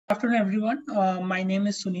Afternoon, everyone. My name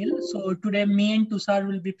is Sunil. So today, me and Tushar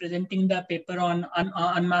will be presenting the paper on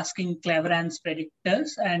unmasking clever ants predictors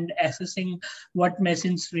and assessing what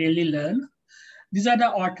machines really learn. These are the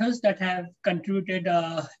authors that have contributed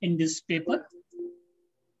in this paper.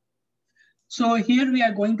 So here we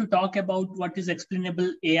are going to talk about what is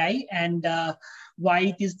explainable AI and why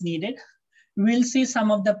it is needed. We'll see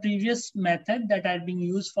some of the previous methods that are being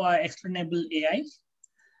used for explainable AI.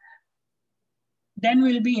 Then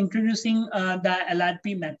we'll be introducing the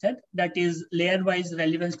LRP method, that is layer-wise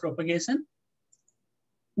relevance propagation.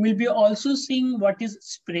 We'll be also seeing what is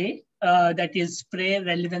SPRAY, that is spray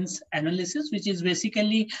relevance analysis, which is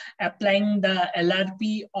basically applying the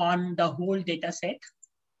LRP on the whole data set.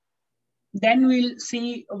 Then we'll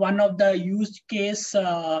see one of the used case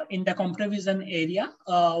in the computer vision area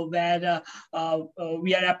where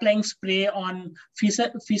we are applying spray on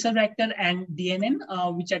feature vector and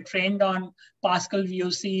DNN, which are trained on Pascal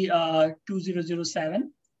VOC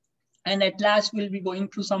 2007. And at last, we'll be going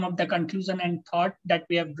through some of the conclusion and thought that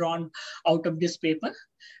we have drawn out of this paper.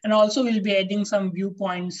 And also we'll be adding some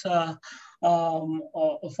viewpoints for and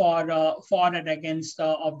against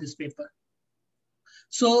of this paper.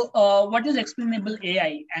 So what is explainable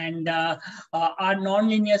AI? And our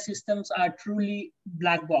nonlinear systems are truly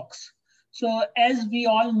black box. So as we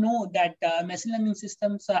all know that machine learning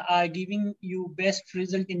systems are giving you best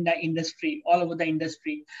result in the industry, all over the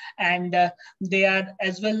industry. And they are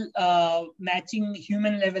as well matching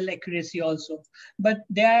human level accuracy also. But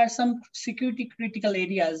there are some security critical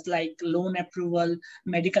areas like loan approval,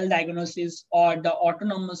 medical diagnosis, or the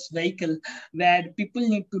autonomous vehicle, where people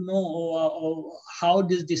need to know how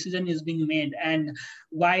this decision is being made and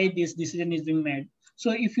why this decision is being made.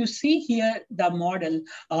 So if you see here the model,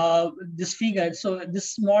 this figure, so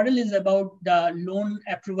this model is about the loan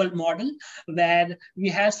approval model, where we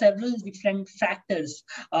have several different factors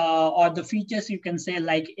or the features you can say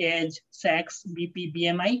like age, sex, BP,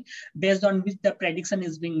 BMI, based on which the prediction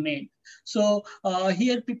is being made. So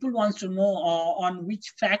here people wants to know on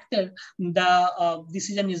which factor the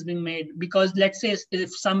decision is being made, because let's say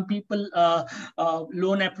if some people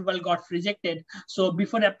loan approval got rejected, so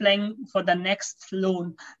before applying for the next loan,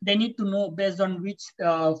 they need to know based on which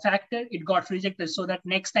factor it got rejected, so that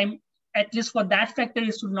next time, at least for that factor,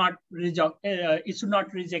 it should not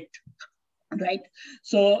reject. Right,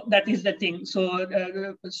 so that is the thing. So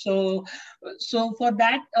so for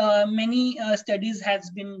that many studies has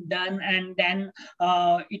been done, and then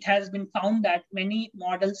it has been found that many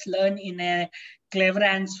models learn in a clever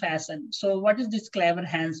ants fashion. So what is this clever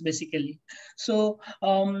ants basically? So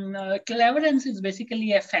clever ants is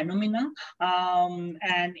basically a phenomenon,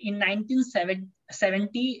 and in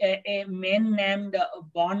 1970, a man named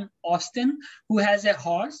Von Austin, who has a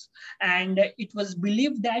horse, and it was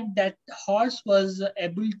believed that that horse was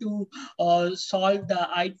able to solve the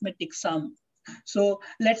arithmetic sum. So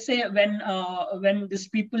let's say when these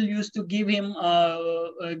people used to give him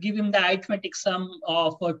the arithmetic sum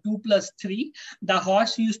of 2 plus 3, the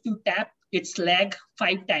horse used to tap its leg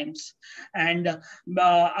 5 times, and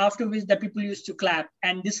after which the people used to clap,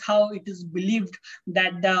 and this how it is believed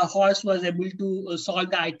that the horse was able to solve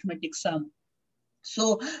the arithmetic sum.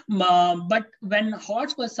 So, but when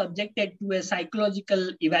horse was subjected to a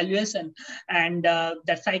psychological evaluation, and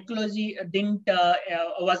that psychology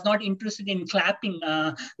was not interested in clapping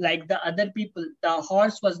like the other people, the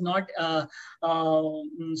horse was not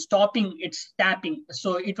stopping its tapping.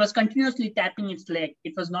 So it was continuously tapping its leg.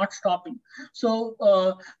 It was not stopping. So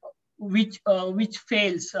which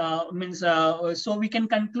fails means so we can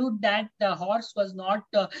conclude that the horse was not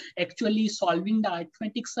actually solving the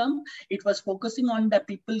arithmetic sum. It was focusing on the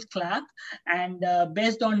people's clap, and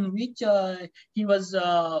based on which he was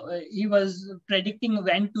predicting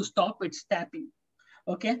when to stop its tapping.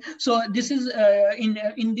 Okay, so this is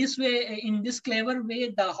in this way, in this clever way,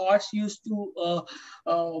 the horse used to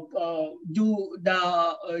do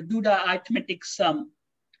the arithmetic sum.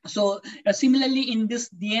 So similarly, in this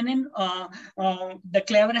DNN, the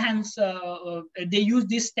clever ants, they use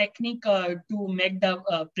this technique to make the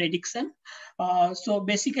prediction. So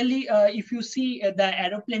basically, if you see the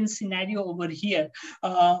aeroplane scenario over here,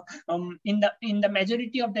 in the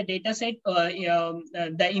majority of the data set,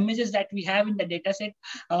 the images that we have in the data set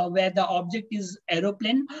where the object is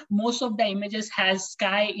aeroplane, most of the images has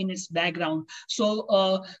sky in its background. So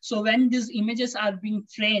so when these images are being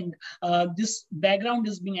trained, this background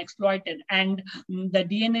is being being exploited, and the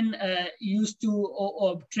DNN used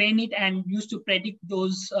to train it and used to predict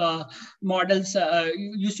those models,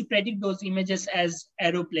 used to predict those images as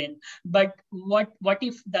aeroplane. But what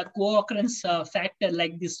if the co-occurrence factor,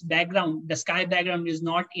 like this background, the sky background, is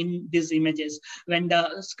not in these images when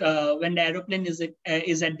the aeroplane is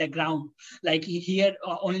at the ground? Like here,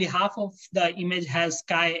 only half of the image has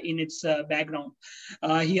sky in its background.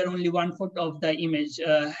 Here, only 1/4 of the image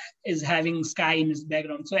is having sky in its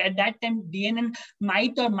background. So at that time, DNN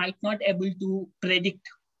might or might not able to predict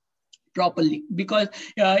properly, because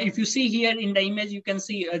if you see here in the image, you can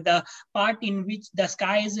see the part in which the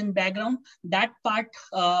sky is in background. That part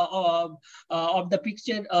of the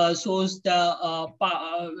picture shows the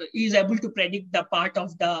is able to predict the part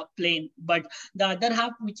of the plane, but the other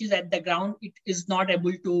half, which is at the ground, it is not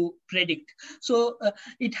able to predict. So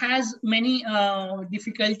it has many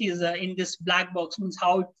difficulties in this black box, means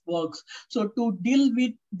how it works. So to deal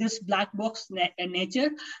with this black box nature,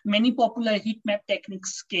 many popular heat map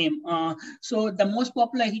techniques came. So the most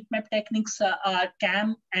popular heat map techniques are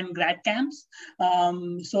CAM and grad cams.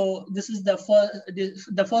 So this is the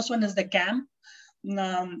first one is the CAM.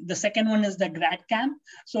 The second one is the grad cam.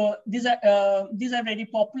 So these are very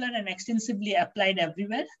popular and extensively applied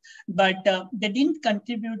everywhere, but they didn't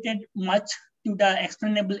contributed much to the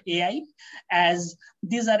explainable AI, as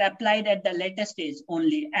these are applied at the later stage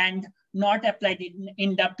only and not applied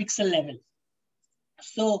in the pixel level.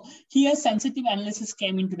 So here sensitive analysis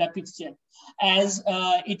came into the picture, as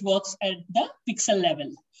it works at the pixel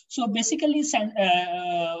level. So basically,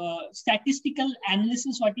 statistical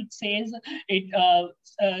analysis, what it says,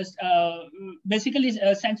 basically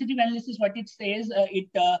sensitive analysis, what it says,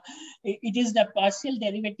 it is the partial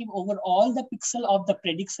derivative over all the pixel of the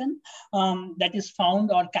prediction that is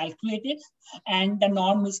found or calculated, and the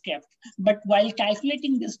norm is kept. But while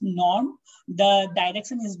calculating this norm, the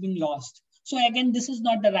direction is being lost. So again, this is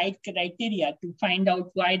not the right criteria to find out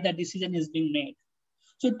why the decision is being made.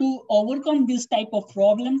 So to overcome this type of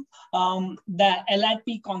problem, the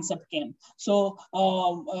LRP concept came. So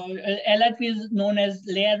LRP is known as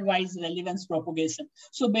layer-wise relevance propagation.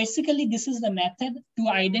 So basically, this is the method to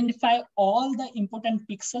identify all the important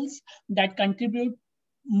pixels that contribute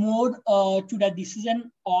more to the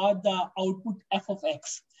decision or the output f of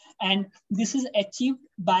x. And this is achieved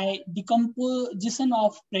by decomposition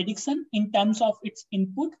of prediction in terms of its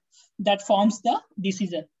input that forms the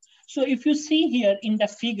decision. So if you see here in the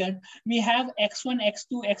figure, we have x1,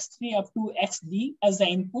 x2, x3 up to xd as the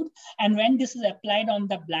input. And when this is applied on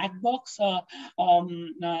the black box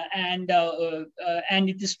and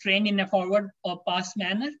it is trained in a forward or pass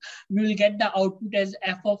manner, we will get the output as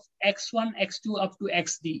f of x1, x2 up to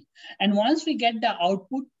xd. And once we get the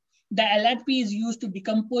output, the LRP is used to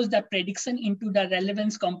decompose the prediction into the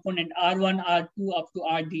relevance component R1, R2 up to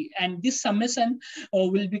RD. And this summation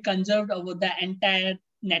will be conserved over the entire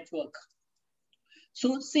network.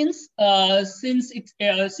 So since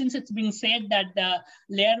it's been said that the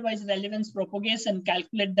layer-wise relevance propagation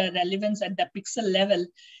calculate the relevance at the pixel level,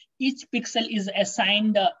 each pixel is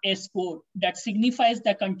assigned a score that signifies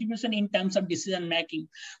the contribution in terms of decision making.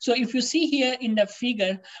 So if you see here in the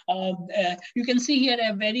figure, you can see here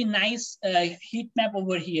a very nice heat map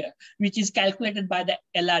over here, which is calculated by the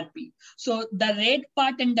LRP. So the red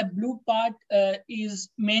part and the blue part is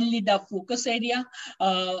mainly the focus area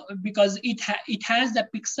because it has the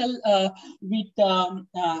pixel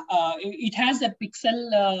it has the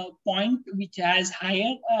pixel point which has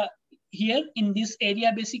higher here in this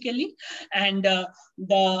area basically, and and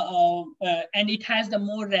it has the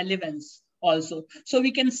more relevance also. So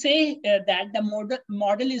we can say that the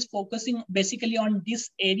model is focusing basically on this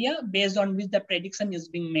area based on which the prediction is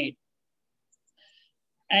being made.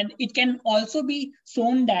 And it can also be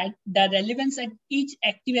shown that the relevance at each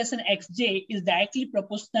activation xj is directly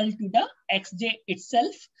proportional to the xj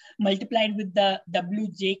itself multiplied with the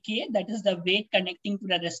wjk, that is the weight connecting to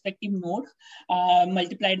the respective node,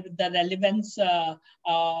 multiplied with the relevance at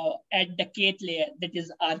the kth layer, that is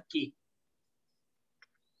rk.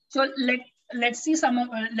 So let's see some of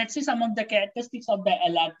the characteristics of the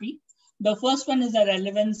LRP. The first one is the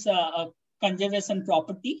relevance conservation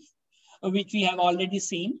property, which we have already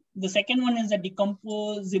seen. The second one is the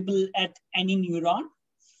decomposable at any neuron.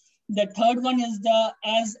 The third one is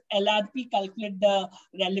as LRP calculate the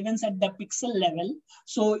relevance at the pixel level.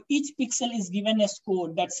 So each pixel is given a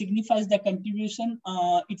score that signifies the contribution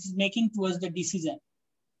it is making towards the decision.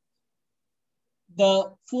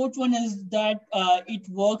 The fourth one is that it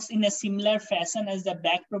works in a similar fashion as the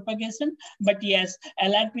back propagation, but yes,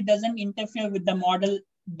 LRP doesn't interfere with the model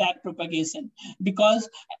back propagation because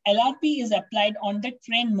LRP is applied on the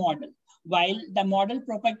trained model. while the model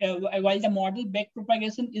back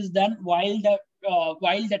propagation is done while the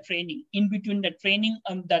training, in between the training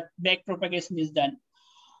and the back propagation is done.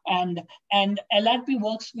 And LRP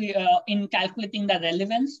works in calculating the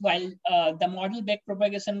relevance, while the model back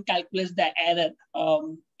propagation calculates the error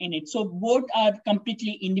in it. So both are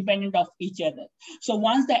completely independent of each other. So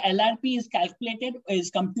once the LRP is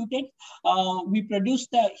computed, we produce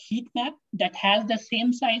the heat map that has the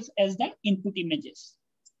same size as the input images.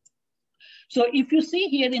 So if you see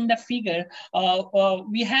here in the figure,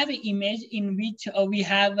 we have an image in which we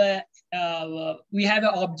have an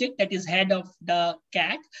object that is head of the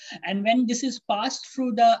cat. And when this is passed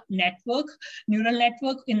through the neural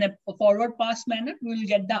network in a forward pass manner, we will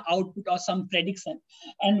get the output or some prediction.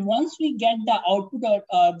 And once we get the output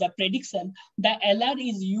or the prediction, the LR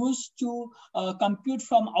is used to compute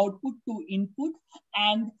from output to input,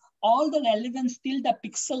 and all the relevance till the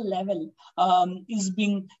pixel level is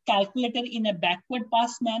being calculated in a backward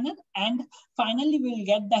pass manner. And finally, we'll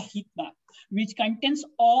get the heat map, which contains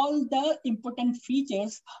all the important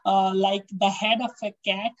features like the head of a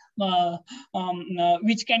cat,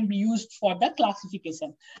 which can be used for the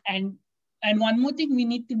classification. And one more thing we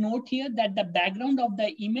need to note here, that the background of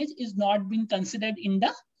the image is not being considered in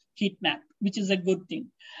the heat map, which is a good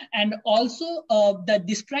thing. And also the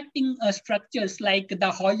distracting structures like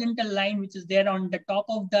the horizontal line, which is there on the top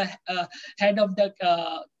of the head of the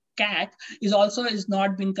cat, is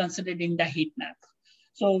not being considered in the heat map.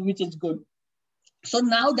 So which is good. So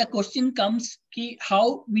now the question comes,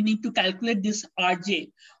 how we need to calculate this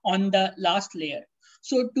RJ on the last layer.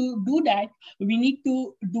 So to do that, we need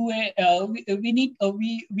to do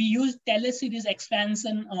we use Taylor series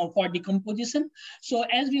expansion for decomposition. So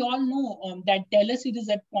as we all know that Taylor series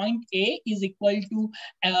at point A is equal to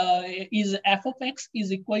is f of x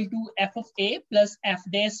is equal to f of a plus f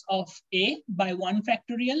dash of a by 1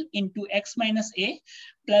 factorial into x minus a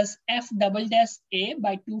plus f double dash a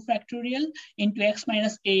by 2 factorial into x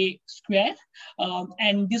minus a square,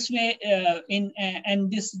 and this way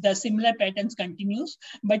the similar patterns continues.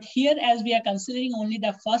 But here, as we are considering only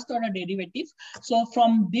the first order derivative, so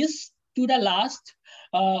from this to the last,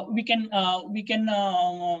 we can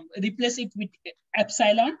replace it with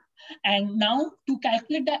epsilon. And now to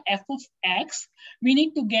calculate the f of x, we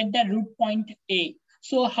need to get the root point a.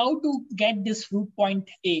 So how to get this root point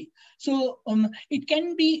A? So it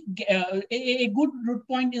can be a good root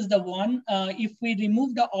point is the one if we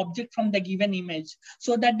remove the object from the given image,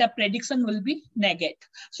 so that the prediction will be negate.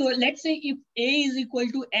 So let's say if A is equal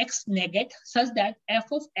to x negate, such that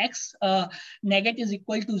f of x negate is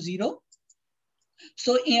equal to 0.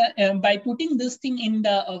 So by putting this thing in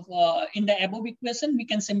the above equation, we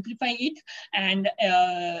can simplify it, and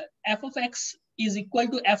f of x is equal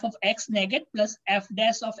to f of x negate plus f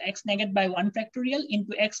dash of x negate by 1 factorial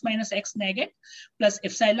into x minus x negate plus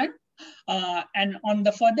epsilon. And on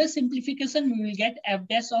the further simplification, we will get f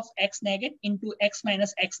dash of x negate into x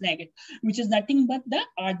minus x negate, which is nothing but the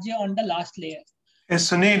RJ on the last layer. Hey,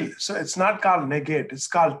 Sunil, so it's not called negate, it's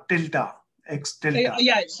called tilde. X tilde.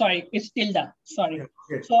 Yeah, sorry, it's tilde. Sorry. Yeah,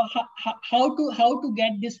 okay. So how to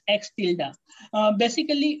get this x tilde?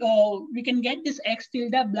 Basically, we can get this x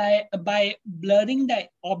tilde by blurring the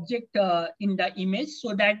object in the image,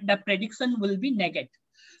 so that the prediction will be negate.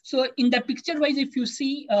 So in the picture wise, if you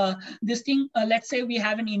see this thing, let's say we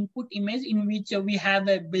have an input image in which we have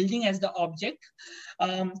a building as the object.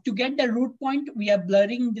 To get the root point, we are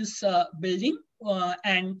blurring this building.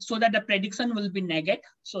 And so that the prediction will be negate,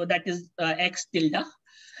 so that is x tilde.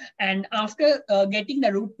 And after getting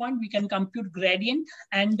the root point, we can compute gradient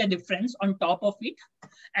and the difference on top of it.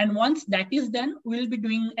 And once that is done, we'll be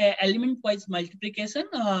doing element-wise multiplication,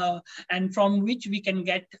 and from which we can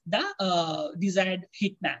get the desired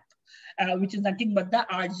heat map, which is nothing but the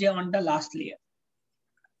RJ on the last layer.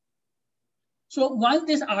 So once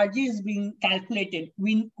this RJ is being calculated,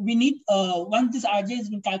 we need to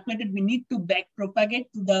back propagate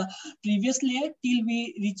to the previous layer till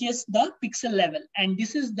we reaches the pixel level, and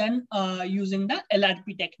this is done using the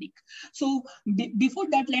LRP technique. So before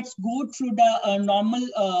that, let's go through the normal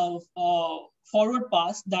forward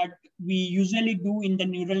pass that we usually do in the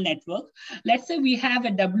neural network. Let's say we have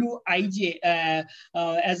a Wij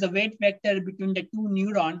as a weight vector between the two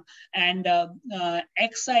neurons, and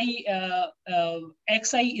xi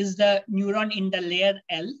is the neuron in the layer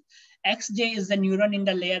L, xj is the neuron in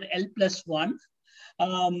the layer L plus 1.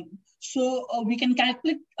 So we can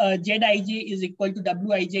calculate Zij is equal to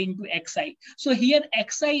Wij into Xi. So here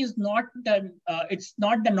Xi is not the it's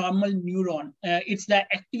not the normal neuron. It's the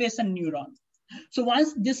activation neuron. So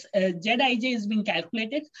once this Zij is being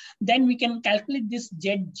calculated, then we can calculate this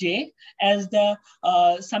Zj as the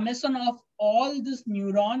summation of all this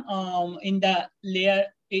neuron in the layer,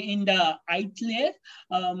 in the ith layer.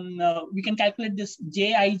 We can calculate this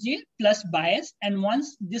Jij plus bias. And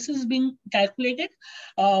once this is being calculated,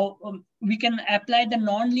 we can apply the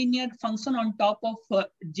nonlinear function on top of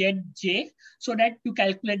Zj so that to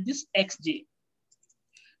calculate this Xj.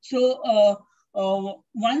 So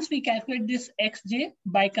once we calculate this Xj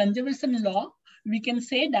by conservation law, we can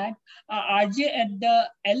say that Rj at the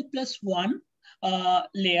L+1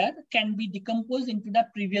 layer can be decomposed into the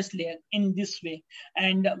previous layer in this way,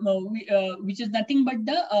 and which is nothing but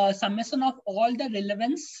the summation of all the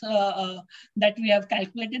relevance that we have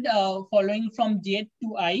calculated following from J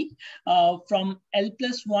to I from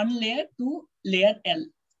L+1 layer to layer L.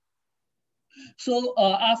 So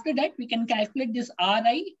after that, we can calculate this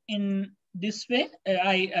Ri in this way.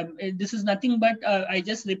 This is nothing but I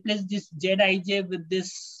just replace this Zij with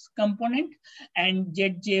this component and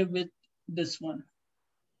Zj with this one.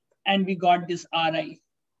 And we got this Ri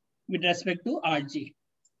with respect to Rj.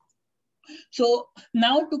 So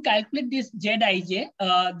now to calculate this Zij,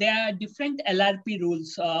 there are different LRP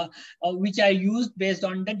rules which are used based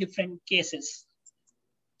on the different cases.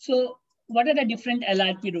 So what are the different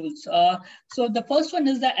LRP rules? So the first one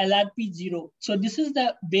is the LRP 0. So this is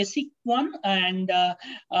the basic one, and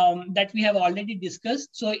that we have already discussed.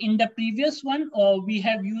 So in the previous one, we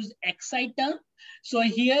have used Xi term. So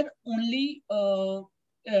here only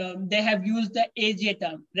they have used the AJ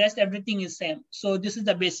term. Rest everything is same. So this is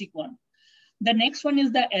the basic one. The next one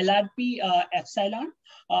is the LRP epsilon,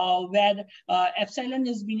 where epsilon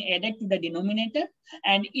is being added to the denominator,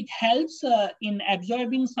 and it helps in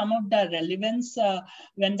absorbing some of the relevance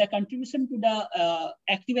when the contribution to the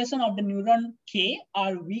activation of the neuron K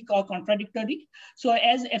are weak or contradictory. So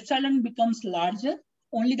as epsilon becomes larger,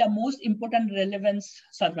 only the most important relevance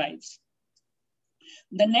survives.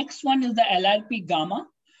 The next one is the LRP gamma.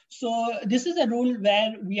 So this is a rule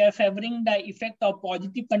where we are favoring the effect of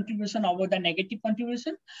positive contribution over the negative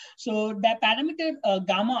contribution. So the parameter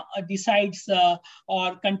gamma decides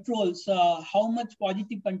or controls how much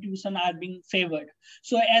positive contribution are being favored.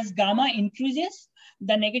 So as gamma increases,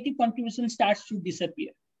 the negative contribution starts to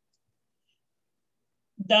disappear.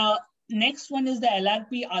 The next one is the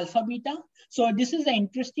LRP alpha beta. So this is the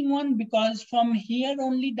interesting one because from here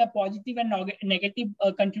only the positive and negative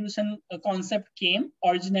contribution concept came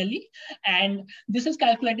originally, and this is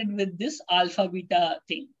calculated with this alpha beta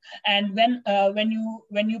thing. And when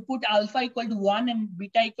you put alpha equal to 1 and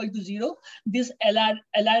beta equal to 0, this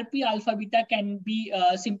LRP alpha beta can be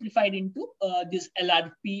simplified into this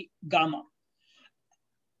LRP gamma.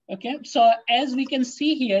 Okay, so as we can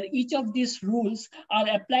see here, each of these rules are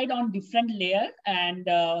applied on different layer, and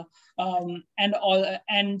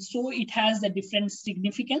so it has the different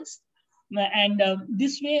significance. And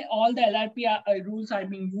this way, all the LRP rules are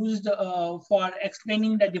being used for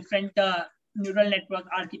explaining the different neural network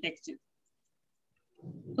architecture.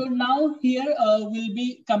 So now here we'll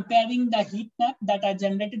be comparing the heat map that are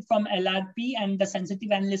generated from LRP and the sensitive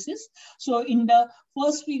analysis. So in the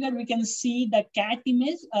first figure, we can see the cat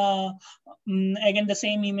image, again, the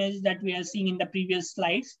same image that we are seeing in the previous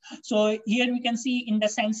slides. So here we can see in the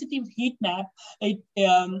sensitive heat map,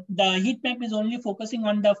 the heat map is only focusing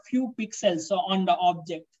on the few pixels on the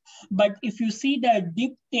object. But if you see the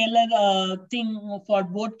deep Taylor thing for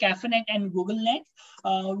both CAFNet and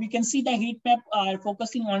GoogleNet, we can see the heat map are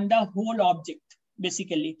focusing on the whole object,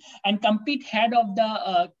 basically. And complete head of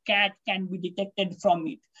the cat can be detected from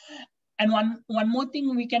it. And one more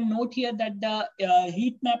thing we can note here that the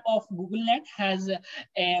heat map of GoogleNet has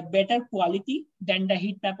a better quality than the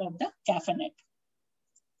heat map of the CAFNet.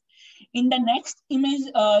 In the next image,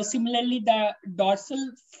 similarly, the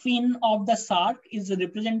dorsal fin of the shark is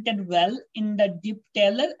represented well in the deep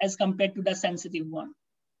Taylor as compared to the sensitive one.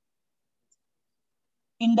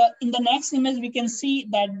 In the next image, we can see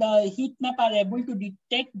that the heat map are able to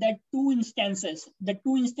detect the two instances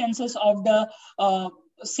of the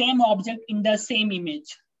same object in the same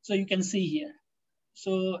image. So you can see here.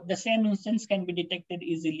 So the same instance can be detected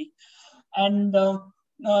easily. And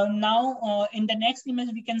now in the next image,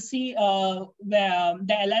 we can see where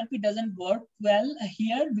the LRP doesn't work well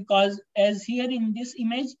here, because as here in this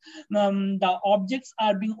image, the objects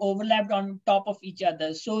are being overlapped on top of each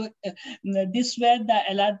other. So this where the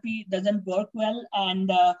LRP doesn't work well,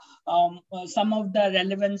 and some of the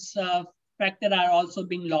relevance factor are also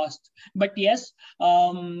being lost. But yes,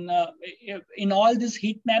 in all this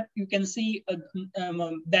heat map, you can see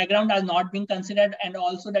background are not being considered, and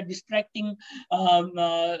also the distracting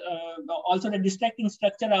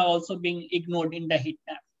structure are also being ignored in the heat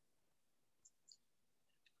map.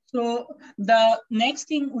 So the next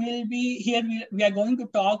thing will be here, we are going to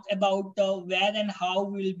talk about where and how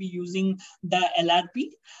we will be using the LRP.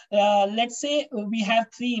 Let's say we have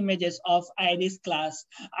three images of iris class: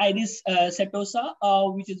 iris setosa,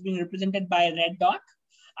 which is being represented by a red dot;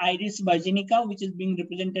 iris virginica, which is being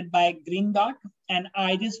represented by green dot; and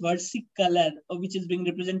iris versicolor, which is being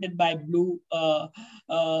represented by blue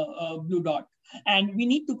dot. And we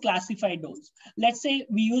need to classify those. Let's say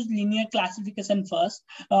we use linear classification first.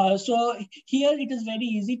 So here it is very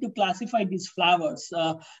easy to classify these flowers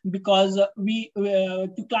because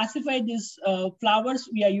to classify these flowers,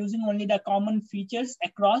 we are using only the common features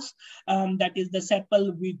across, that is the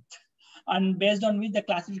sepal width, and based on which the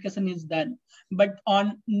classification is done. But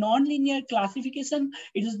on non-linear classification,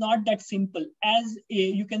 it is not that simple. As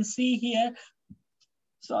you can see here,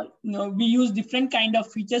 so we use different kind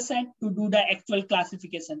of feature set to do the actual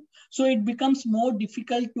classification. So it becomes more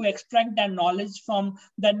difficult to extract the knowledge from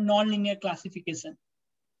the non-linear classification.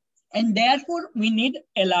 And therefore, we need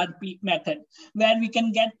LRP method, where we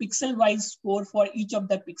can get pixel-wise score for each of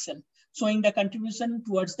the pixel, showing the contribution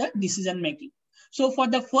towards the decision making. So for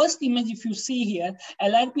the first image, if you see here,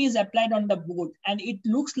 LRP is applied on the board, and it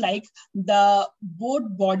looks like the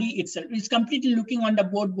board body itself. It's completely looking on the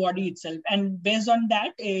board body itself. And based on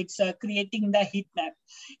that, it's creating the heat map.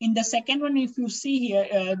 In the second one, if you see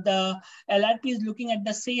here, the LRP is looking at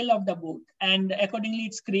the sail of the boat, and accordingly,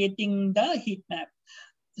 it's creating the heat map.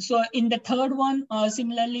 So in the third one,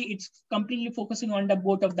 similarly, it's completely focusing on the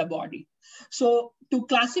boat of the body. So to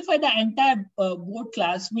classify the entire boat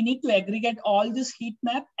class, we need to aggregate all this heat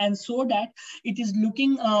map, and so that it is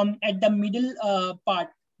looking at the middle part,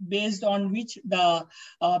 based on which the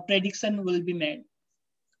prediction will be made.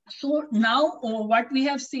 So now what we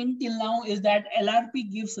have seen till now is that LRP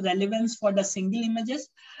gives relevance for the single images.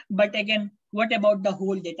 But again, what about the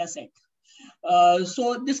whole data set?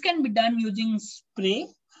 So this can be done using spray.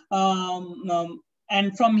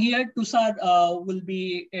 And from here, Tushar will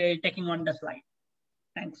be taking on the slide.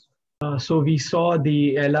 Thanks. So we saw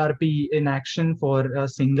the LRP in action for a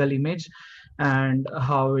single image and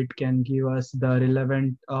how it can give us the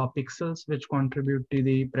relevant pixels which contribute to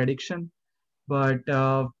the prediction. But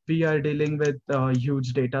we are dealing with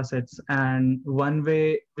huge data sets, and one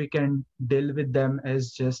way we can deal with them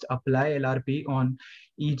is just apply LRP on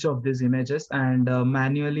each of these images and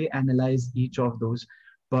manually analyze each of those.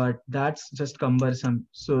 But that's just cumbersome.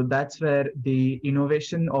 So that's where the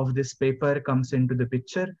innovation of this paper comes into the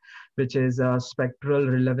picture, which is spectral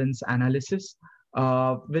relevance analysis.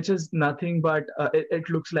 Which is nothing but, it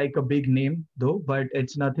looks like a big name though, but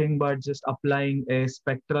it's nothing but just applying a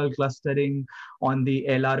spectral clustering on the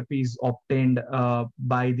LRPs obtained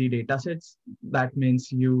by the datasets. That means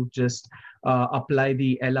you just apply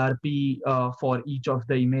the LRP for each of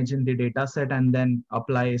the image in the dataset and then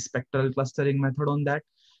apply a spectral clustering method on that.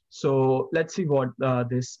 So let's see what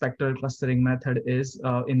this spectral clustering method is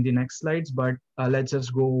in the next slides, but let's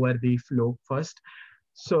just go over the flow first.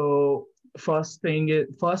 So first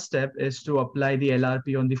step is to apply the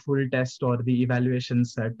LRP on the full test or the evaluation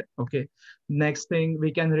set. Okay. Next thing,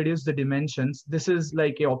 we can reduce the dimensions. This is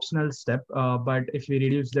like an optional step, but if we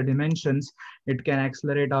reduce the dimensions, it can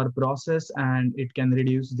accelerate our process and it can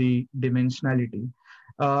reduce the dimensionality.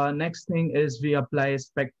 Next thing is we apply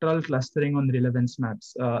spectral clustering on relevance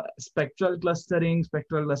maps. Spectral clustering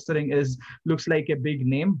is looks like a big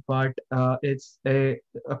name, but it's a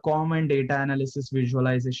common data analysis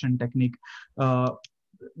visualization technique.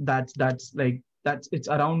 It's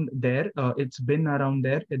around there. It's been around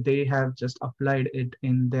there. They have just applied it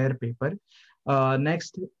in their paper.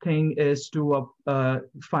 Next thing is to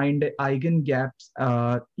find eigen gaps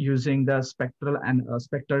using the spectral and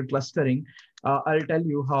spectral clustering. I'll tell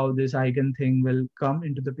you how this eigen thing will come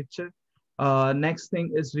into the picture. Next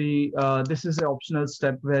thing is this is an optional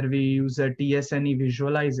step where we use a TSNE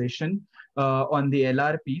visualization on the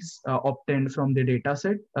LRPs obtained from the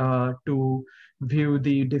dataset to view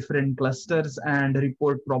the different clusters and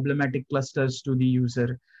report problematic clusters to the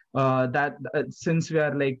user. Since we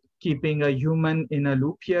are like keeping a human in a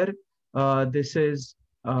loop here, this is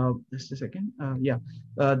just a second.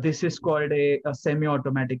 This is called a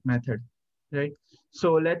semi-automatic method, right?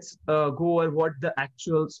 So let's go over what the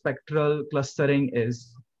actual spectral clustering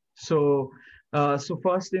is. So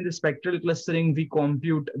first in the spectral clustering, we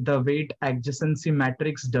compute the weight adjacency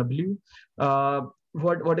matrix W.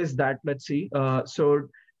 What is that? Let's see. So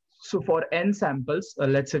So for n samples,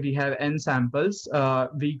 let's say we have n samples,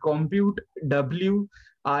 we compute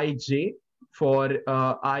wij for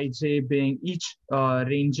ij being each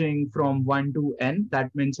ranging from 1 to n.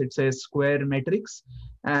 That means it's a square matrix.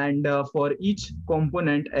 And for each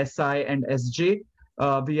component si and sj,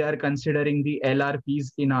 we are considering the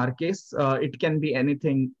LRPs in our case. It can be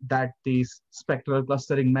anything that the spectral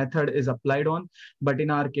clustering method is applied on, but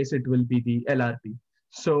in our case, it will be the LRP.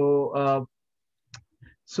 So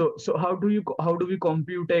how do we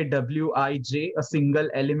compute a wij, a single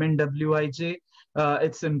element wij?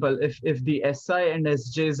 It's simple. If the si and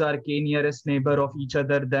sj's are k nearest neighbor of each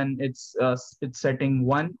other, then it's setting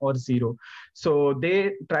 1 or 0. So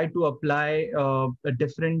they try to apply a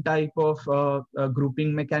different type of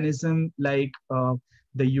grouping mechanism, like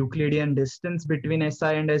the Euclidean distance between si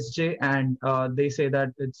and sj, and they say that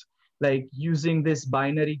it's like using this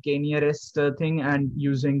binary k nearest thing, and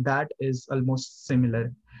using that is almost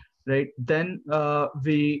similar, right? Then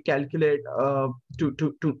we calculate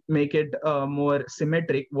to make it more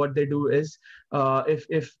symmetric. What they do is,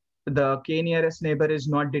 if the k nearest neighbor is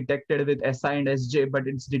not detected with si and sj, but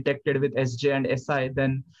it's detected with sj and si,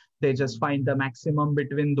 then they just find the maximum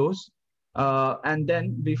between those. And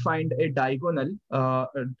then we find a diagonal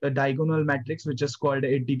matrix, which is called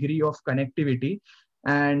a degree of connectivity.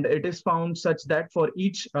 And it is found such that for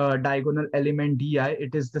each diagonal element di,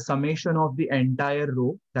 it is the summation of the entire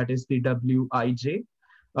row, that is the wij,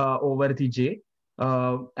 over the j.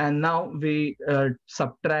 And now we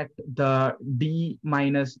subtract the d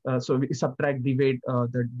minus, so we subtract the weight,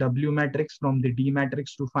 the w matrix from the d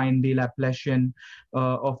matrix to find the Laplacian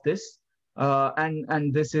of this.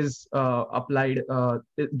 And this is applied,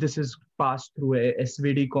 this is passed through a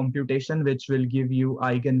SVD computation, which will give you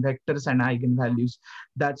eigenvectors and eigenvalues.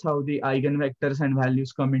 That's how the eigenvectors and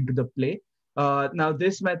values come into the play. Now,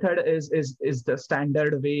 this method is the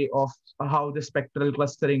standard way of how the spectral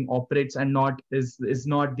clustering operates, and is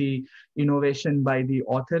not the innovation by the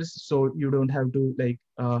authors. So you don't have to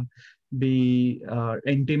be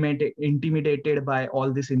intimidated by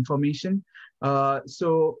all this information.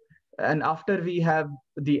 And after we have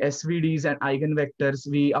the SVDs and eigenvectors,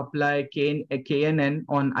 we apply KNN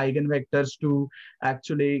on eigenvectors to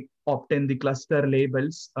actually obtain the cluster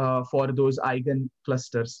labels for those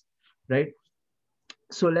eigenclusters, right?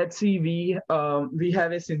 So let's see, we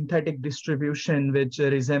have a synthetic distribution which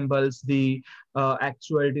resembles the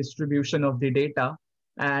actual distribution of the data,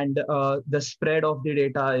 and the spread of the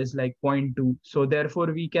data is like 0.2. So therefore,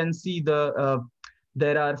 we can see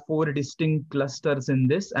there are 4 distinct clusters in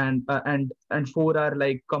this, and 4 are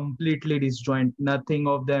like completely disjoint. Nothing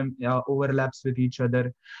of them overlaps with each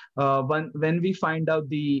other. When we find out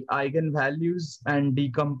the eigenvalues and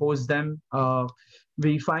decompose them,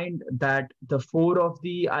 we find that the 4 of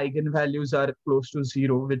the eigenvalues are close to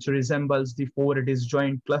 0, which resembles the 4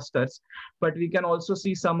 disjoint clusters. But we can also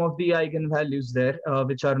see some of the eigenvalues there,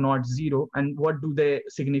 which are not 0. And what do they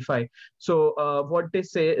signify? So what they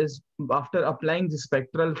say is, after applying the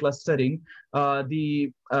spectral clustering,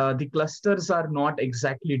 the clusters are not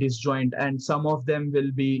exactly disjoint, and some of them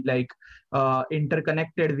will be like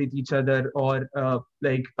interconnected with each other, or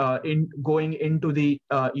going into the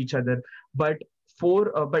each other. But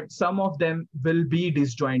some of them will be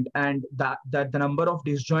disjoint, and that the number of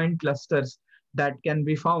disjoint clusters that can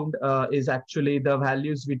be found is actually the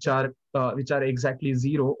values which are exactly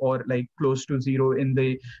 0, or like close to 0 in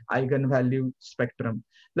the eigenvalue spectrum.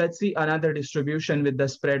 Let's see another distribution with the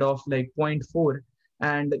spread of like 0.4,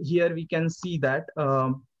 and here we can see that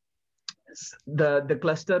the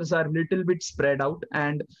clusters are little bit spread out,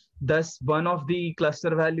 and thus one of the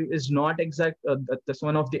cluster value is not exact, this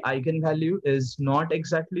one of the eigenvalue is not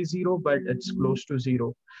exactly 0, but it's close to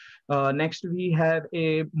 0. Next, we have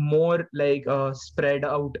a more like spread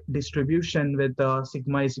out distribution with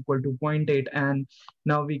sigma is equal to 0.8. And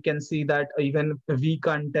now we can see that even we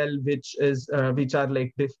can't tell which are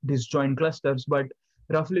like disjoint clusters, but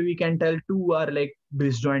roughly we can tell 2 are like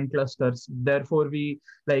disjoint clusters. Therefore, we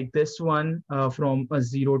like this one from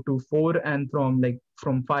 0 to 4, and from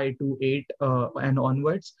 5 to 8 and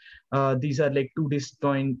onwards. These are like 2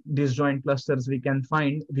 disjoint clusters we can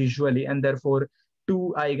find visually, and therefore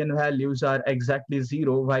 2 eigenvalues are exactly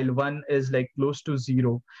 0, while 1 is like close to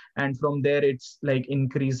 0, and from there it's like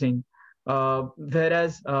increasing.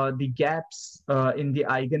 Whereas the gaps in the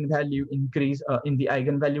eigenvalue in the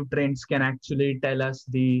eigenvalue trends can actually tell us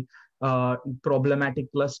the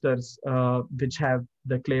problematic clusters which have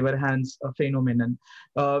the Claverhan's phenomenon.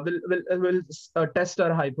 We'll test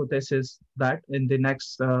our hypothesis that in the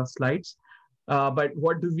next slides. But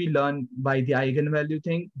what do we learn by the eigenvalue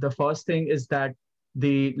thing? The first thing is that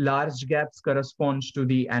the large gaps corresponds to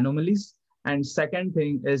the anomalies. And second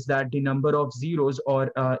thing is that the number of zeros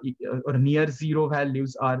or near zero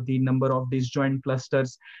values are the number of disjoint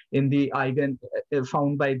clusters in the eigen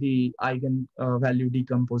found by the eigen value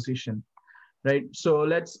decomposition. Right. So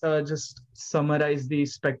let's just summarize the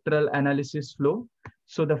spectral analysis flow.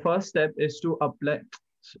 So the first step is to apply.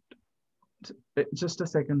 Just a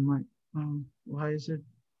second, why is it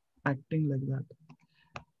acting like that?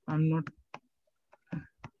 I'm not.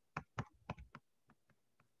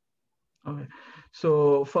 Okay.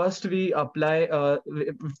 So first we apply.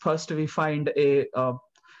 First we find a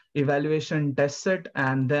evaluation test set,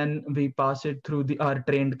 and then we pass it through our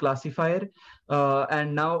trained classifier.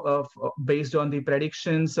 And now based on the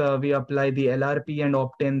predictions, we apply the LRP and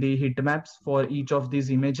obtain the heat maps for each of these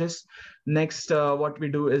images. Next, what we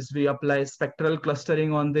do is we apply spectral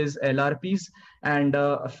clustering on these LRPs and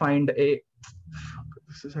find a,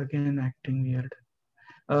 this is again acting weird.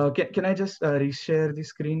 Can I just reshare the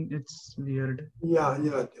screen? It's weird. Yeah.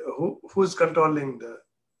 Who's controlling the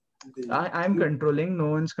I'm controlling,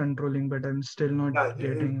 no one's controlling, but I'm still not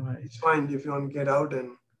getting why. It's fine. If you want to get out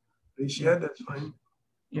and reshare, that's fine.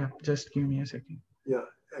 Yeah, just give me a second. Yeah,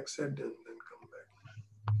 exit and then come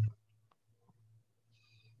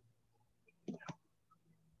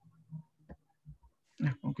Yeah,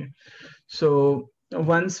 back. okay. So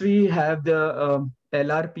once we have the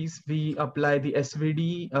LRPs, we apply the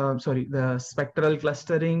SVD, the spectral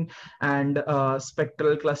clustering, and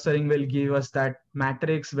spectral clustering will give us that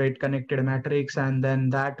matrix, weight connected matrix, and then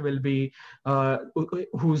that will be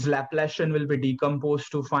whose Laplacian will be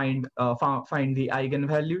decomposed to find the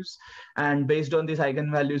eigenvalues. And based on these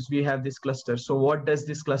eigenvalues, we have this cluster. So what does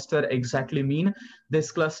this cluster exactly mean?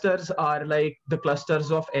 These clusters are like the clusters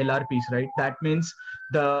of LRPs, right? That means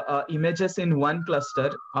the images in one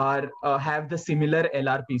cluster are have the similar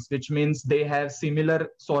LRPs, which means they have similar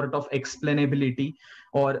sort of explainability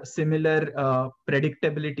or similar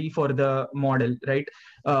predictability for the model, right?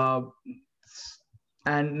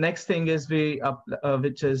 And next thing is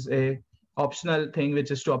which is a optional thing,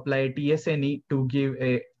 which is to apply TSNE to give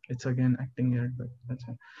a, it's again acting here, but that's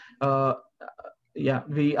fine. Yeah,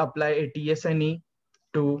 we apply a TSNE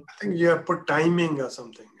to. I think you have put timing or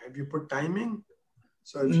something. Have you put timing?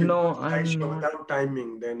 So if you no, I'm not. Without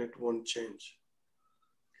timing, then it won't change.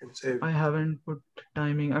 You can say, I haven't put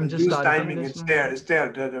timing. I'm just use starting timing. this It's one. there. It's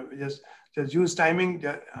there. Just use timing.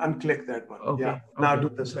 Unclick that one. Okay. Yeah. Now do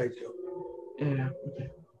the slideshow. Yeah.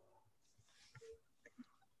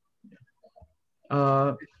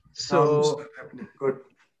 Okay. So happening. Good.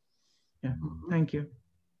 Yeah. Thank you.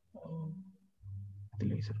 The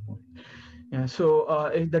laser point. Yeah, so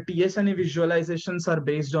the TSNE visualizations are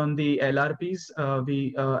based on the LRPs.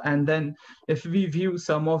 And then if we view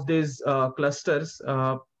some of these clusters,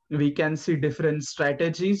 we can see different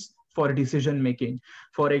strategies for decision making.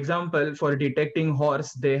 For example, for detecting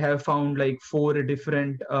horse, they have found like 4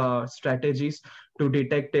 different strategies to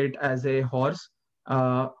detect it as a horse.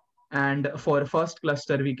 And for first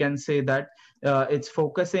cluster, we can say that it's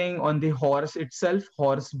focusing on the horse itself,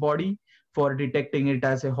 horse body, for detecting it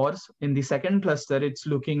as a horse. In the second cluster, it's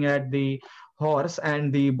looking at the horse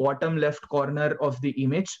and the bottom left corner of the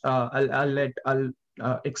image. I'll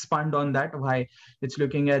expand on that, why it's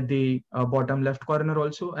looking at the bottom left corner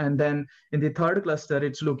also. And then in the third cluster,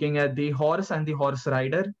 it's looking at the horse and the horse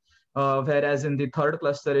rider. Whereas in the third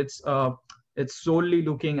cluster, it's solely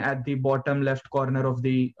looking at the bottom left corner of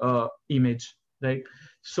the image, right?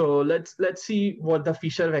 So let's see what the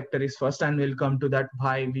Fisher vector is first, and we'll come to that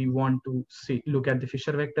why we want to look at the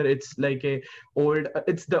Fisher vector. It's like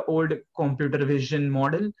it's the old computer vision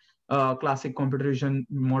model, classic computer vision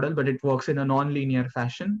model, but it works in a non-linear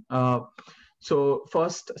fashion. So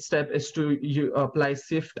first step is to apply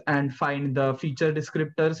SIFT and find the feature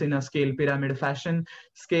descriptors in a scale pyramid fashion.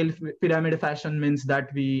 Scale pyramid fashion means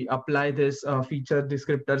that we apply this feature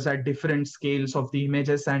descriptors at different scales of the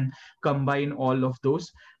images and combine all of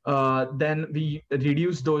those. Then we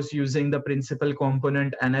reduce those using the principal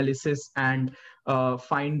component analysis and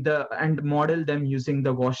and model them using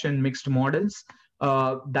the Gaussian mixed models.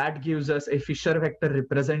 That gives us a Fisher vector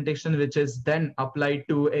representation, which is then applied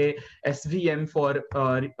to a SVM for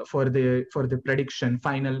the prediction,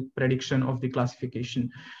 final prediction of the classification.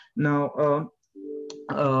 Now,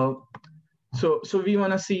 so we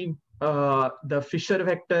want to see the Fisher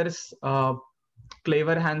vectors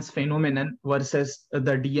Claverhan's phenomenon versus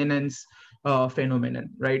the DNN's phenomenon,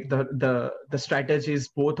 right? The strategies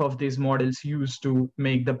both of these models use to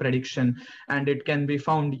make the prediction, and it can be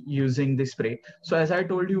found using the spray. So as I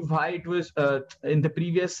told you, why it was in the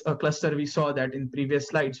previous cluster, we saw that in previous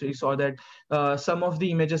slides, we saw that some of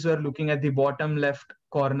the images were looking at the bottom left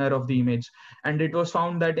corner of the image, and it was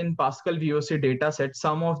found that in Pascal VOC data set,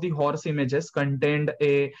 some of the horse images contained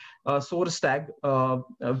a source tag for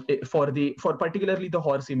particularly the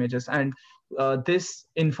horse images, and this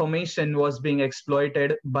information was being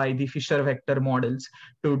exploited by the Fisher vector models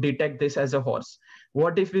to detect this as a horse.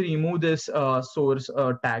 What if we remove this source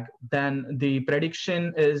tag? Then the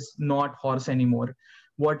prediction is not horse anymore.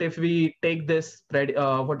 What if we take this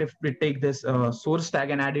source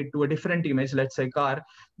tag and add it to a different image, let's say car?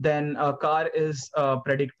 Then a car is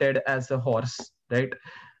predicted as a horse, right?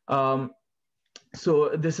 So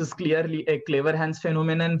this is clearly a clever hands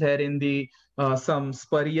phenomenon, wherein the some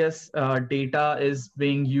spurious data is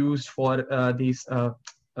being used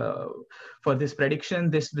uh, for this prediction.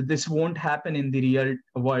 This won't happen in the real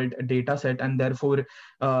world data set, and therefore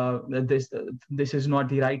this is not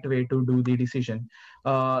the right way to do the decision.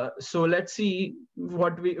 So let's see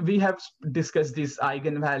what we have discussed, this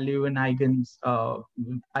eigenvalue and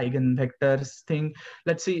eigenvectors thing.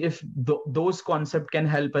 Let's see if those concepts can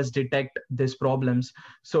help us detect these problems.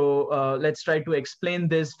 So let's try to explain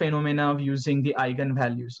this phenomena using the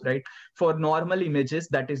eigenvalues, right? For normal images,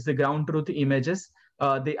 that is the ground truth images,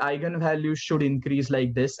 the eigenvalues should increase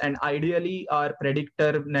like this, and ideally our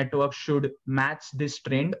predictor network should match this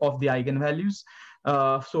trend of the eigenvalues.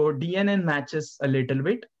 So DNN matches a little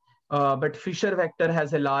bit, but Fisher vector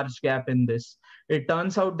has a large gap in this. It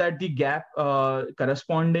turns out that the gap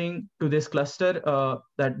corresponding to this cluster,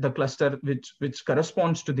 that the cluster which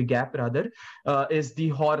corresponds to the gap rather, is the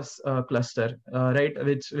horse cluster, right,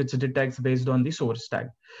 which detects based on the source tag.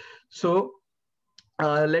 So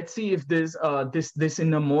let's see if this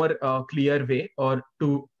in a more clear way, or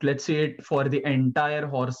to let's say it for the entire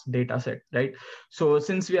horse data set, right? So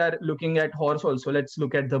since we are looking at horse also, let's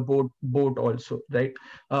look at the boat also, right?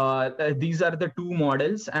 These are the two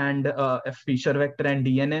models, and Fisher vector and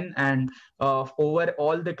DNN, and over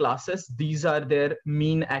all the classes, these are their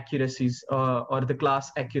mean accuracies or the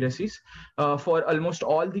class accuracies. For almost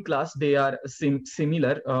all the class, they are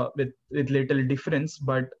similar with little difference,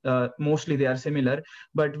 but mostly they are similar.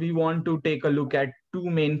 But we want to take a look at two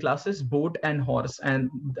main classes, boat and horse, and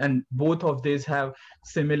both of these have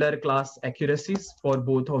similar class accuracies for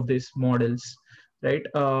both of these models, right?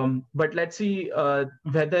 But let's see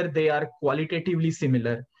whether they are qualitatively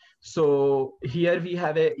similar. So here we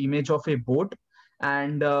have an image of a boat,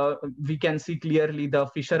 and we can see clearly the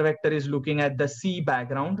Fisher vector is looking at the sea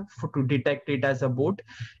background to detect it as a boat.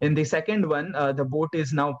 In the second one, the boat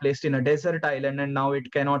is now placed in a desert island, and now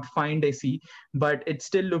it cannot find a sea, but it's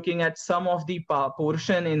still looking at some of the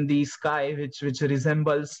portion in the sky which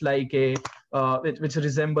resembles like a which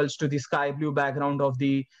resembles to the sky blue background of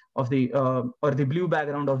the or the blue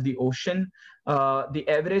background of the ocean. The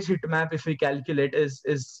average heat map, if we calculate,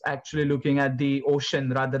 is actually looking at the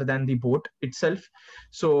ocean rather than the boat itself.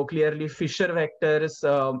 So clearly Fisher vectors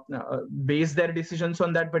base their decisions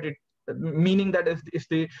on that, but it meaning that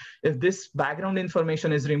if this background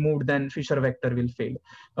information is removed, then Fisher vector will fail.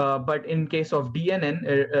 But in case of DNN,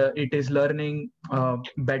 it is learning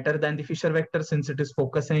better than the Fisher vector, since it is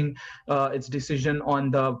focusing its decision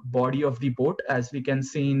on the body of the boat, as we can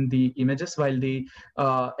see in the images, while the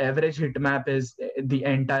average heat map is the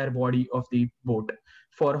entire body of the boat.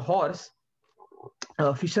 For horse,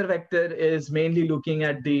 Fisher vector is mainly looking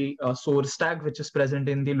at the source tag, which is present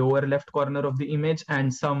in the lower left corner of the image,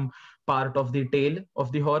 and some part of the tail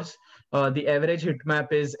of the horse. The average heat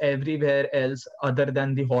map is everywhere else other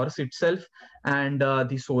than the horse itself and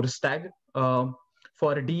the source tag. For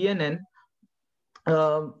DNN,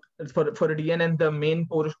 for DNN,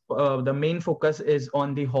 the main focus is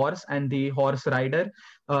on the horse and the horse rider.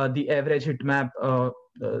 The average heat map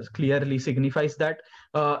clearly signifies that.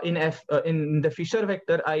 In the Fisher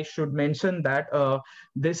vector, I should mention that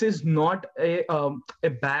this is not a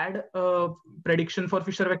bad prediction for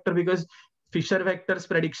Fisher vector, because Fisher vector's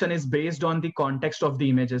prediction is based on the context of the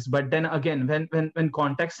images. But then again, when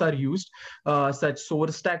contexts are used, such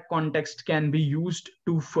source tag context can be used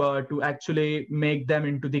to actually make them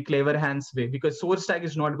into the clever hands way, because source tag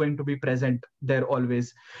is not going to be present there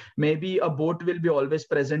always. Maybe a boat will be always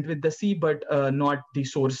present with the sea, but not the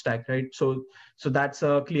source tag, right? So that's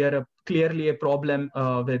clearly a problem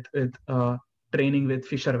with training with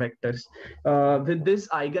Fisher vectors. With this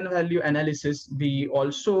eigenvalue analysis, we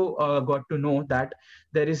also got to know that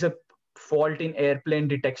there is a fault in airplane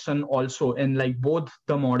detection also in like both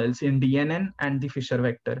the models, in DNN and the Fisher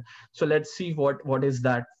vector. So let's see what is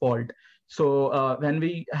that fault. So when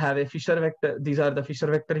we have a Fisher vector, these are the Fisher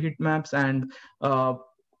vector heat maps, and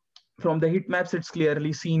from the heat maps, it's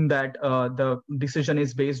clearly seen that the decision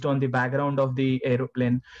is based on the background of the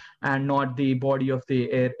aeroplane and not the body of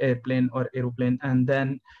the airplane or aeroplane. And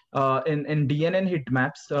then in DNN heat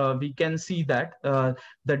maps, we can see that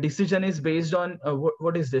the decision is based on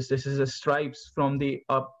what is this? This is a stripes from the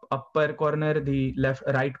upper corner, the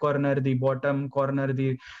right corner, the bottom corner,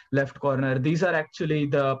 the left corner. These are actually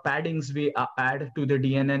the paddings we add to the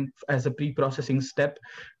DNN as a pre-processing step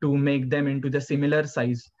to make them into the similar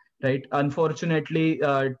size. Right. Unfortunately,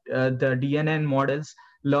 the DNN models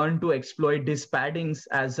learn to exploit these paddings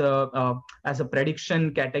as a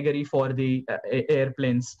prediction category for the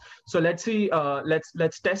airplanes. So let's see.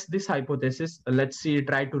 Let's test this hypothesis. Let's see.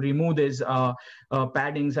 Try to remove these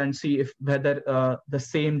paddings and see if whether the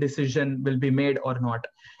same decision will be made or not.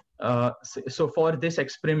 So for this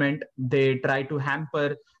experiment, they try to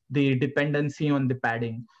hamper the dependency on the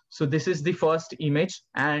padding. So this is the first image,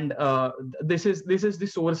 and this is the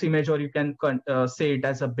source image, or you can say it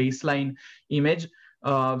as a baseline image,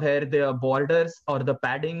 where the borders or the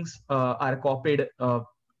paddings are copied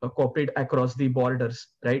across the borders,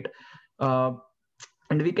 right?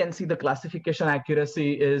 And we can see the classification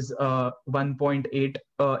accuracy is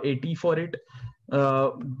 1.880 for it.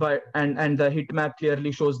 But the heat map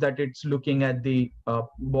clearly shows that it's looking at the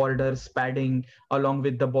borders padding along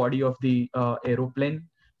with the body of the aeroplane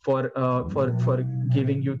for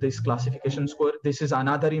giving you this classification score. This is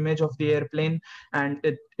another image of the airplane, and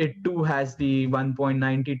it too has the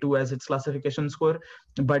 1.92 as its classification score.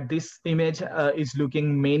 But this image is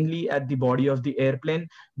looking mainly at the body of the airplane.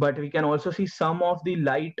 But we can also see some of the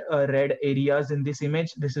light red areas in this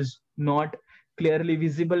image. This is not clearly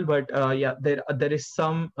visible, but yeah, there is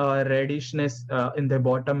some reddishness in the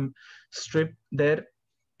bottom strip there.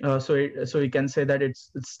 So we can say that it's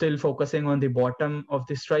still focusing on the bottom of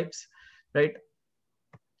the stripes, right?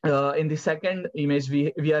 In the second image,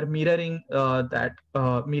 we are mirroring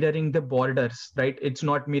mirroring the borders, right? It's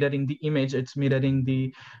not mirroring the image, it's mirroring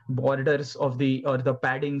the borders of the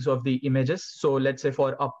paddings of the images. So let's say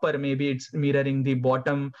for upper, maybe it's mirroring the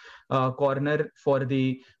bottom corner. For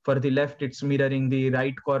the left, it's mirroring the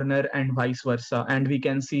right corner, and vice versa. And we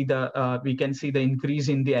can see the increase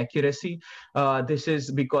in the accuracy. This is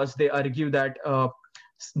because they argue that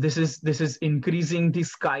this is increasing the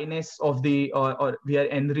skyness of the or we are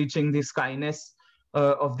enriching the skyness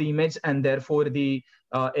of the image, and therefore the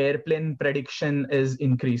airplane prediction is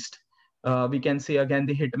increased. We can see again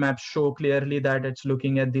the heat maps show clearly that it's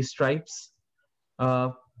looking at the stripes.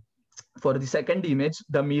 For the second image,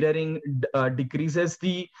 the mirroring decreases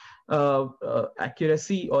the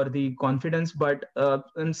accuracy or the confidence, but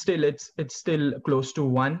and still it's still close to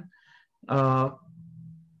 1.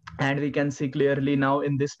 And we can see clearly now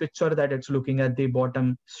in this picture that it's looking at the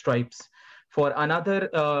bottom stripes. For another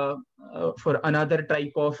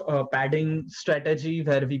type of padding strategy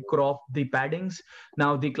where we crop the paddings,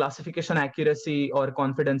 now the classification accuracy or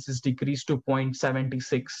confidence is decreased to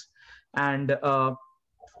 0.76. And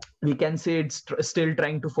we can say it's still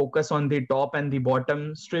trying to focus on the top and the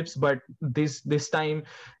bottom strips, but this time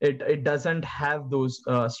it doesn't have those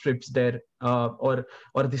strips there, or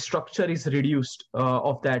the structure is reduced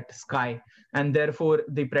of that sky, and therefore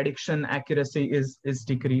the prediction accuracy is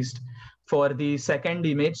decreased. For the second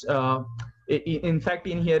image, in fact,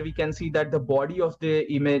 in here we can see that the body of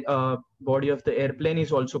the image, body of the airplane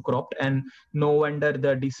is also cropped, and no wonder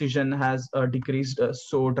the decision has decreased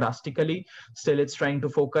so drastically. Still, it's trying to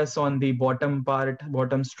focus on the bottom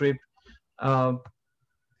strip.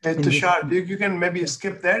 Tushar, you can maybe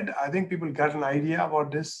skip that. I think people got an idea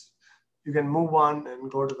about this. You can move on and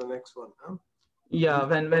go to the next one. Huh? Yeah,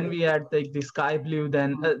 when we add like the sky blue,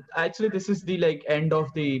 then actually this is the like end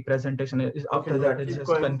of the presentation. After that, it's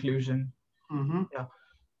just conclusion. Mm-hmm. Yeah.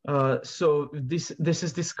 So this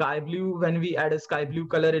is the sky blue. When we add a sky blue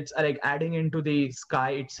color, it's like adding into the sky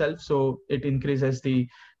itself, so it increases the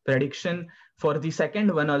prediction. For the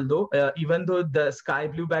second one, although even though the sky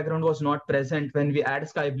blue background was not present, when we add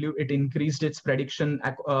sky blue, it increased its prediction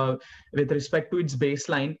with respect to its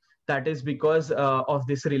baseline. That is because of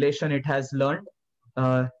this relation it has learned,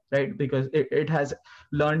 right? Because it has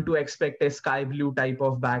learned to expect a sky blue type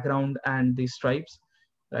of background and the stripes,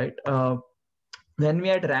 right? when we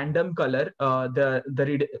add random color,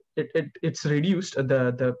 it's reduced.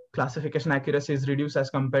 The classification accuracy is reduced as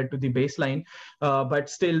compared to the baseline, but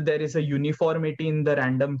still there is a uniformity in the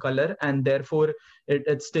random color, and therefore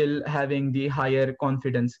it's still having the higher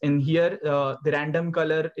confidence. In here, the random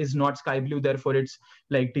color is not sky blue, therefore it's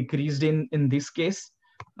like decreased in this case.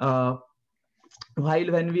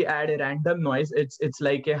 While when we add a random noise, it's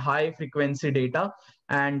like a high frequency data,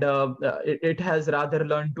 and it has rather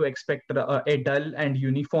learned to expect a dull and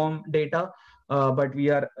uniform data. But we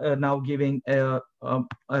are now giving a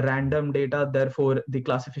random data, therefore the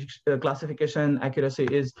classification accuracy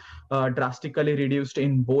is drastically reduced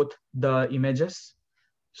in both the images.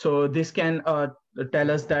 So this can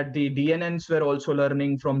tell us that the DNNs were also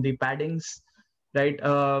learning from the paddings, right?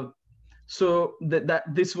 So that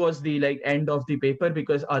this was the like end of the paper,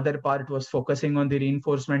 because other part was focusing on the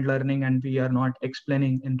reinforcement learning, and we are not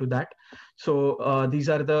explaining into that. So these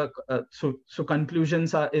are the so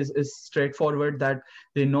conclusions is straightforward, that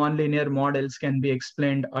the nonlinear models can be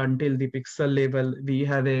explained until the pixel level. We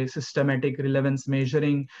have a systematic relevance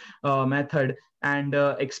measuring method, and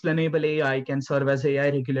explainable AI can serve as AI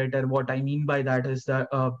regulator. What I mean by that is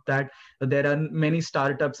that there are many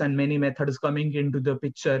startups and many methods coming into the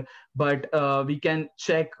picture, but we can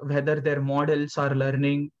check whether their models are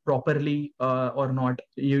learning properly or not.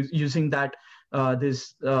 Using that,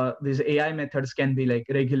 these AI methods can be like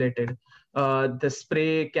regulated. The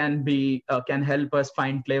spray can help us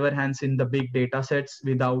find clever hands in the big data sets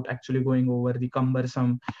without actually going over the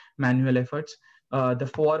cumbersome manual efforts. The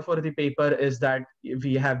for the paper is that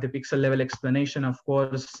we have the pixel level explanation, of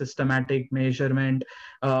course, systematic measurement,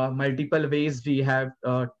 multiple ways we have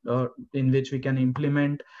in which we can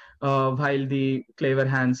implement, while the clever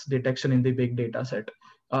hands detection in the big data set.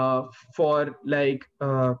 For like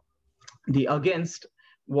the against,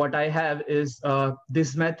 what I have is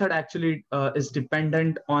this method actually is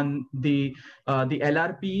dependent on the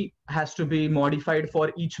LRP has to be modified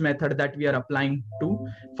for each method that we are applying to.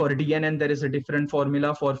 For DNN, there is a different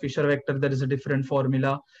formula. For Fisher vector, there is a different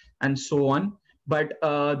formula, and so on. But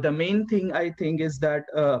the main thing I think is that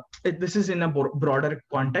this is in a broader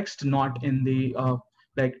context, not in the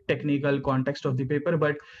like technical context of the paper,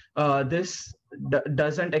 but this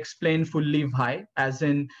doesn't explain fully why, as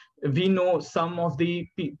in we know some of the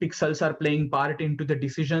pixels are playing part into the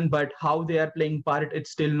decision, but how they are playing part,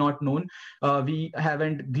 it's still not known. We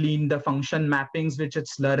haven't gleaned the function mappings which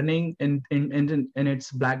it's learning in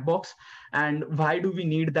its black box. And why do we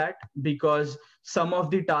need that? Because some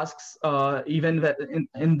of the tasks, even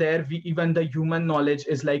in there, even the human knowledge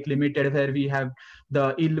is like limited, where we have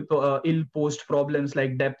the ill post problems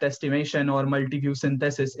like depth estimation or multi-view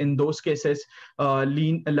synthesis. In those cases,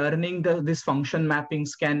 learning this function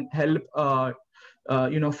mappings can help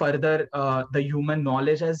further the human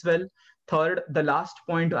knowledge as well. Third, the last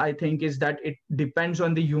point I think is that it depends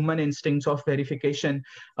on the human instincts of verification.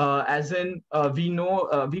 As in, we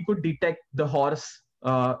know we could detect the horse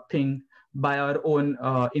thing by our own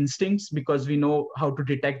instincts, because we know how to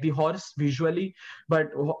detect the horse visually. But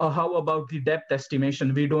how about the depth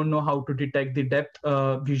estimation? We don't know how to detect the depth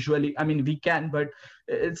visually. I mean, we can, but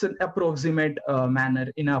it's an approximate manner,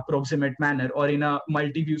 in an approximate manner, or in a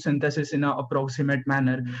multi-view synthesis in an approximate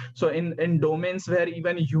manner. So in domains where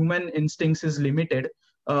even human instincts is limited,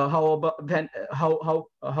 how about then how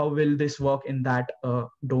will this work in that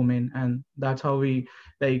domain? And that's how we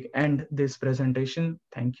like end this presentation.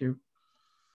 Thank you.